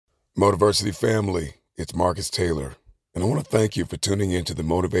Motiversity family, it's Marcus Taylor, and I want to thank you for tuning into the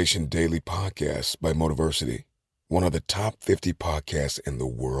Motivation Daily Podcast by Motiversity, one of the top 50 podcasts in the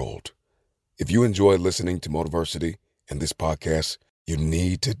world. If you enjoy listening to Motiversity and this podcast, you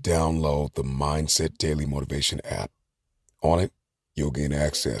need to download the Mindset Daily Motivation app. On it, you'll gain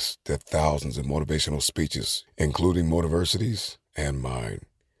access to thousands of motivational speeches, including Motiversity's and mine.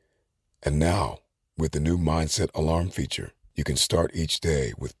 And now, with the new Mindset Alarm feature, you can start each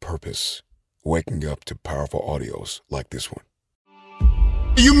day with purpose, waking up to powerful audios like this one.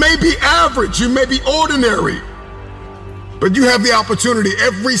 You may be average, you may be ordinary, but you have the opportunity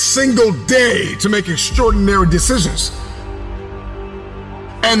every single day to make extraordinary decisions.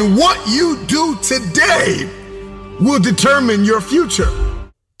 And what you do today will determine your future.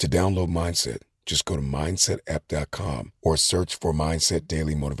 To download Mindset, just go to mindsetapp.com or search for Mindset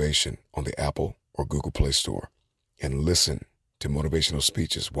Daily Motivation on the Apple or Google Play Store and listen to motivational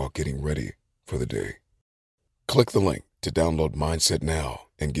speeches while getting ready for the day. Click the link to download Mindset now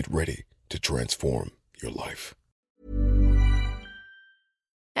and get ready to transform your life.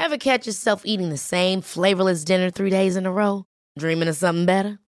 Ever catch yourself eating the same flavorless dinner 3 days in a row? Dreaming of something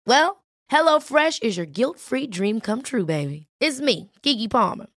better? Well, HelloFresh is your guilt-free dream come true, baby. It's me, Keke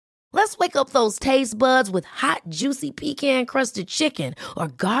Palmer. Let's wake up those taste buds with hot, juicy pecan-crusted chicken or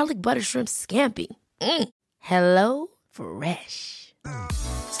garlic butter shrimp scampi. Hello Fresh.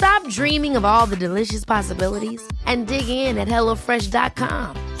 Stop dreaming of all the delicious possibilities and dig in at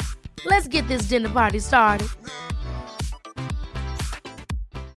HelloFresh.com. Let's get this dinner party started.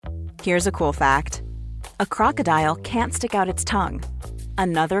 Here's a cool fact. A crocodile can't stick out its tongue.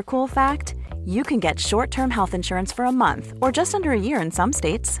 Another cool fact, you can get short-term health insurance for a month or just under a year in some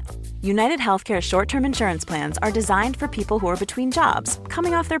states. United Healthcare short-term insurance plans are designed for people who are between jobs,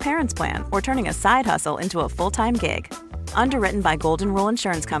 coming off their parents' plan, or turning a side hustle into a full-time gig. Underwritten by Golden Rule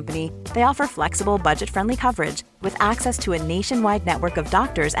Insurance Company, they offer flexible, budget-friendly coverage with access to a nationwide network of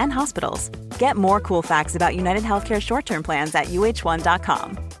doctors and hospitals. Get more cool facts about United Healthcare short-term plans at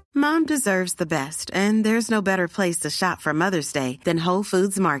uh1.com. Mom deserves the best, and there's no better place to shop for Mother's Day than Whole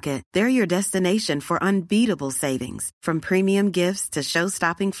Foods Market. They're your destination for unbeatable savings, from premium gifts to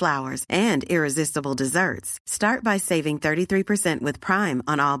show-stopping flowers and irresistible desserts. Start by saving 33% with Prime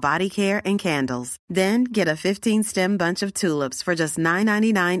on all body care and candles. Then get a 15-stem bunch of tulips for just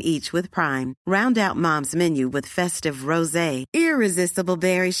 $9.99 each with Prime. Round out Mom's menu with festive rosé, irresistible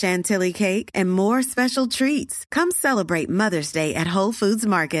berry chantilly cake, and more special treats. Come celebrate Mother's Day at Whole Foods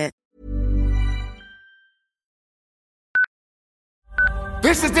Market.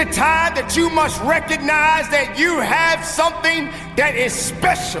 This is the time that you must recognize that you have something that is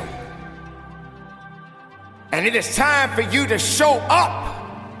special. And it is time for you to show up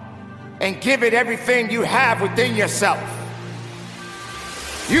and give it everything you have within yourself.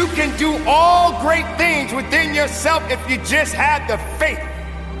 You can do all great things within yourself if you just have the faith.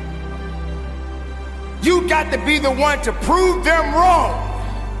 You got to be the one to prove them wrong.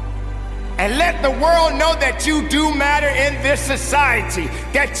 And let the world know that you do matter in this society,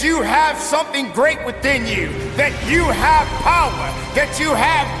 that you have something great within you, that you have power, that you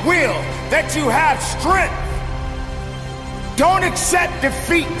have will, that you have strength. Don't accept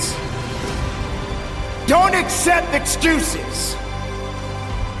defeat. Don't accept excuses.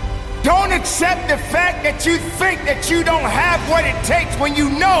 Don't accept the fact that you think that you don't have what it takes when you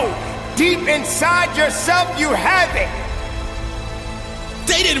know deep inside yourself you have it.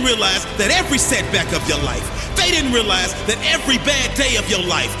 They didn't realize that every setback of your life, they didn't realize that every bad day of your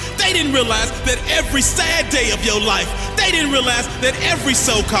life, they didn't realize that every sad day of your life, they didn't realize that every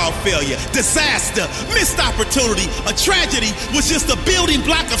so-called failure, disaster, missed opportunity, a tragedy was just a building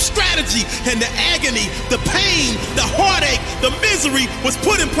block of strategy, and the agony, the pain, the heartache, the misery was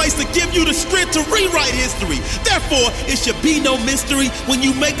put in place to give you the strength to rewrite history. Therefore, it should be no mystery when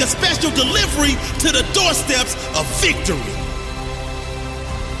you make a special delivery to the doorsteps of victory.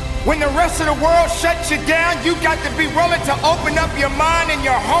 When the rest of the world shuts you down, you got to be willing to open up your mind and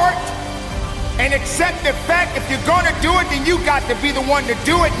your heart and accept the fact if you're going to do it, then you got to be the one to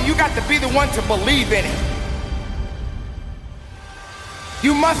do it, and you got to be the one to believe in it.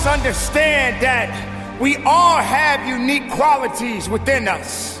 You must understand that we all have unique qualities within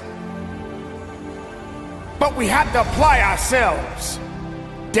us, but we have to apply ourselves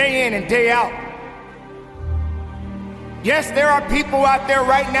day in and day out. Yes, there are people out there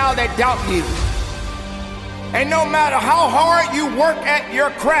right now that doubt you. And no matter how hard you work at your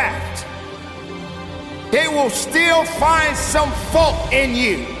craft, they will still find some fault in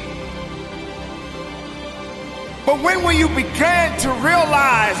you. But when will you begin to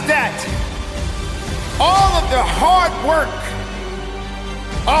realize that all of the hard work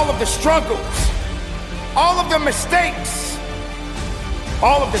all of the struggles, all of the mistakes,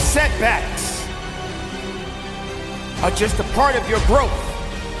 all of the setbacks are just a part of your growth.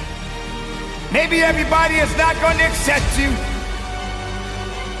 Maybe everybody is not going to accept you,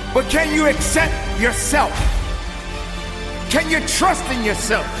 but can you accept yourself? Can you trust in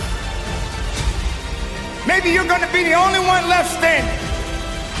yourself? Maybe you're going to be the only one left standing,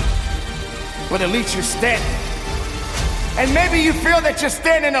 but at least you're standing. And maybe you feel that you're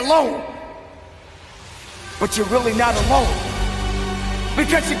standing alone, but you're really not alone,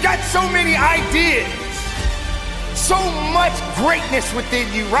 because you got so many ideas, so much greatness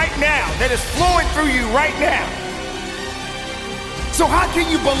within you right now that is flowing through you right now. So how can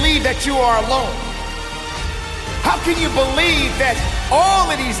you believe that you are alone? How can you believe that all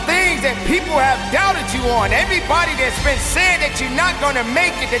of these things that people have doubted you on, everybody that's been saying that you're not gonna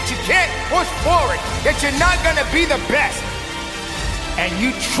make it, that you can't push forward, that you're not gonna be the best, and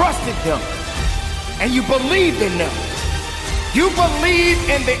you trusted them, and you believed in them. You believed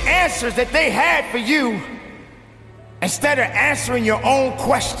in the answers that they had for you instead of answering your own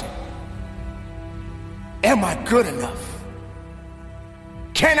question. Am I good enough?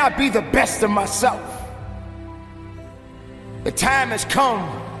 Can I be the best of myself? The time has come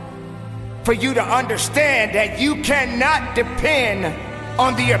for you to understand that you cannot depend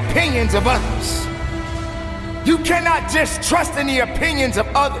on the opinions of others. You cannot just trust in the opinions of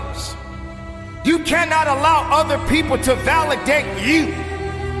others. You cannot allow other people to validate you,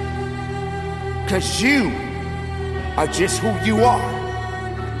 because you are just who you are.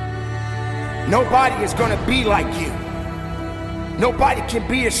 Nobody is going to be like you. Nobody can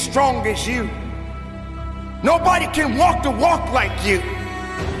be as strong as you. Nobody can walk the walk like you.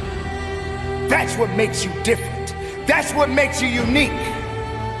 That's what makes you different. That's what makes you unique.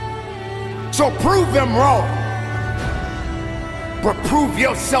 So prove them wrong, but prove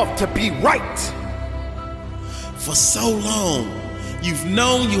yourself to be right. For so long, you've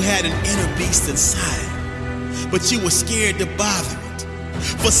known you had an inner beast inside, but you were scared to bother it.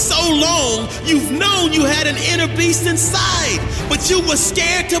 For so long, you've known you had an inner beast inside, but you were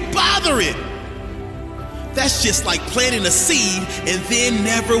scared to bother it. That's just like planting a seed and then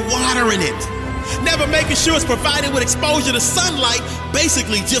never watering it. Never making sure it's provided with exposure to sunlight,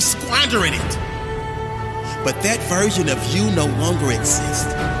 basically just squandering it. But that version of you no longer exists,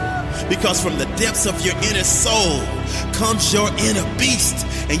 because from the depths of your inner soul comes your inner beast,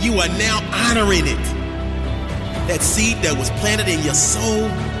 and you are now honoring it. That seed that was planted in your soul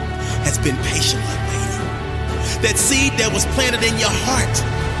has been patiently waiting. That seed that was planted in your heart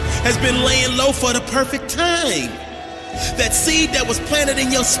has been laying low for the perfect time. That seed that was planted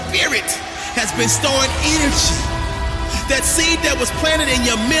in your spirit has been storing energy. That seed that was planted in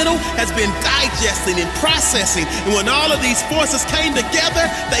your mental has been digesting and processing. And when all of these forces came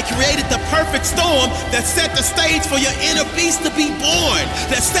together, they created the perfect storm that set the stage for your inner beast to be born.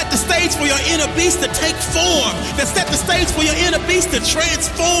 That set the stage for your inner beast to take form. That set the stage for your inner beast to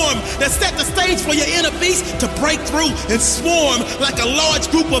transform. That set the stage for your inner beast to break through and swarm like a large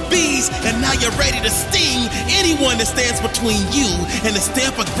group of bees. And now you're ready to sting anyone that stands between you and the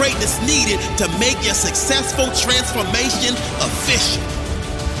stamp of greatness needed to make your successful transformation official.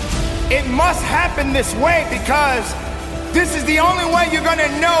 It must happen this way, because this is the only way you're gonna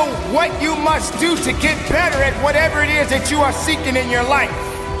know what you must do to get better at whatever it is that you are seeking in your life.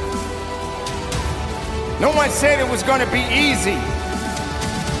 No one said it was gonna be easy.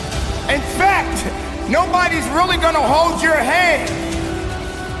 In fact, nobody's really gonna hold your hand.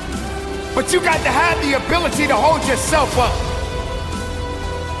 But you got to have the ability to hold yourself up.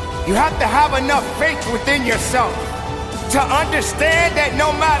 You have to have enough faith within yourself to understand that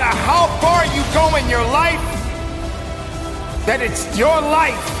no matter how far you go in your life, that it's your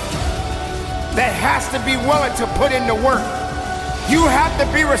life that has to be willing to put in the work. You have to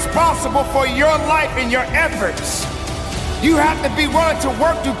be responsible for your life and your efforts. You have to be willing to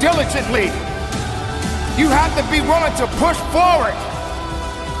work diligently. You have to be willing to push forward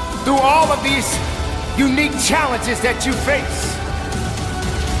through all of these unique challenges that you face.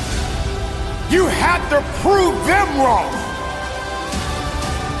 You have to prove them wrong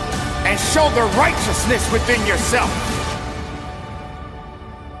and show the righteousness within yourself.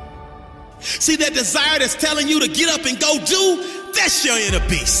 See that desire that's telling you to get up and go do? That's your inner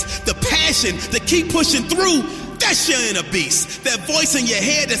beast. The passion to keep pushing through, that's your inner beast. That voice in your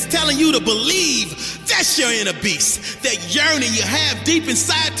head that's telling you to believe, that's your inner beast. That yearning you have deep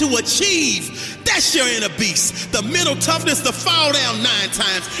inside to achieve, that's your inner beast. The mental toughness to fall down 9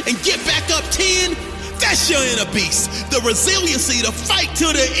 times and get back up 10, that's your inner beast. The resiliency to fight to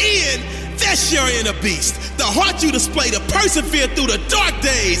the end, That's your inner beast. The heart you display to persevere through the dark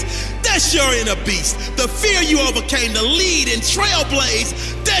days. That's your inner beast. The fear you overcame to lead and trailblaze.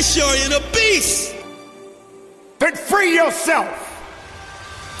 That's your inner beast. Then free yourself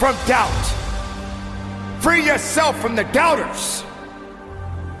from doubt. Free yourself from the doubters.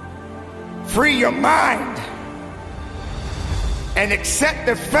 Free your mind. And accept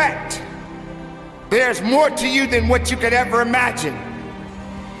the fact there's more to you than what you could ever imagine.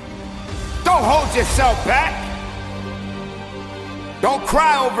 Don't hold yourself back. Don't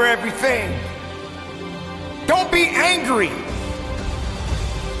cry over everything. Don't be angry,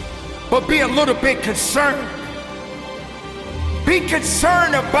 but be a little bit concerned. Be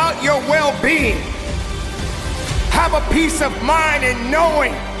concerned about your well-being. Have a peace of mind in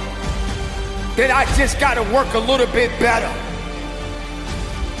knowing that I just got to work a little bit better.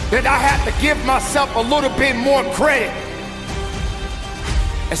 That I have to give myself a little bit more credit.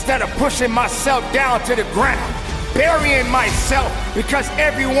 Instead of pushing myself down to the ground, burying myself because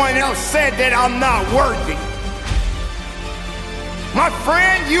everyone else said that I'm not worthy. My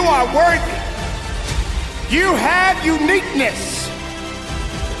friend, you are worthy. You have uniqueness.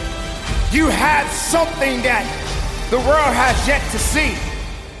 You have something that the world has yet to see.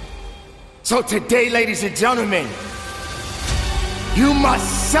 So today, ladies and gentlemen, you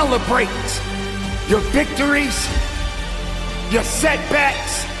must celebrate your victories, your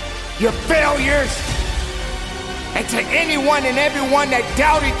setbacks, your failures, and to anyone and everyone that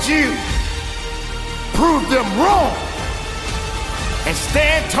doubted you, prove them wrong and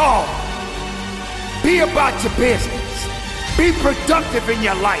stand tall. Be about your business. Be productive in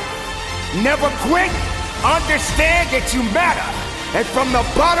your life. Never quit. Understand that you matter. And from the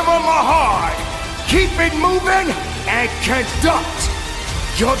bottom of my heart, keep it moving and conduct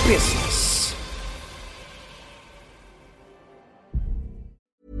your business.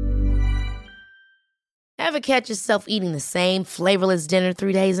 Ever catch yourself eating the same flavorless dinner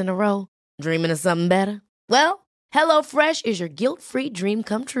 3 days in a row? Dreaming of something better? Well, HelloFresh is your guilt-free dream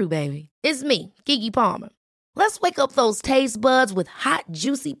come true, baby. It's me, Keke Palmer. Let's wake up those taste buds with hot,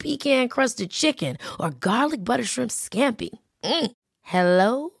 juicy pecan-crusted chicken or garlic butter shrimp scampi.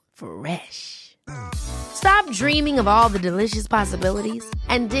 Hello Fresh. Stop dreaming of all the delicious possibilities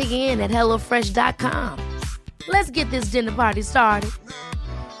and dig in at HelloFresh.com. Let's get this dinner party started.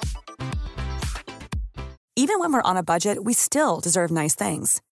 Even when we're on a budget, we still deserve nice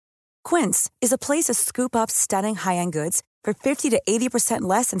things. Quince is a place to scoop up stunning high-end goods for 50 to 80%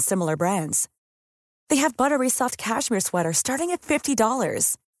 less than similar brands. They have buttery soft cashmere sweaters starting at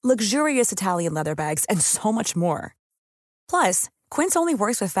 $50, luxurious Italian leather bags, and so much more. Plus, Quince only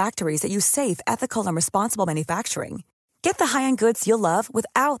works with factories that use safe, ethical, and responsible manufacturing. Get the high-end goods you'll love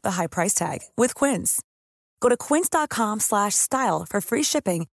without the high price tag with Quince. Go to quince.com/style for free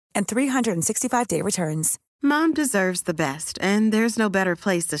shipping and 365-day returns. Mom deserves the best, and there's no better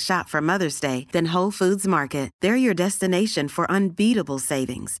place to shop for Mother's Day than Whole Foods Market. They're your destination for unbeatable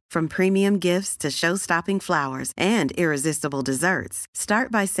savings, from premium gifts to show-stopping flowers and irresistible desserts.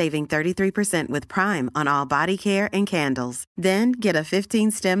 Start by saving 33% with Prime on all body care and candles. Then get a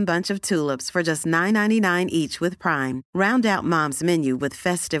 15-stem bunch of tulips for just $9.99 each with Prime. Round out Mom's menu with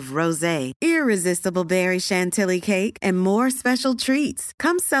festive rosé, irresistible berry chantilly cake, and more special treats.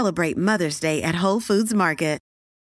 Come celebrate Mother's Day at Whole Foods Market.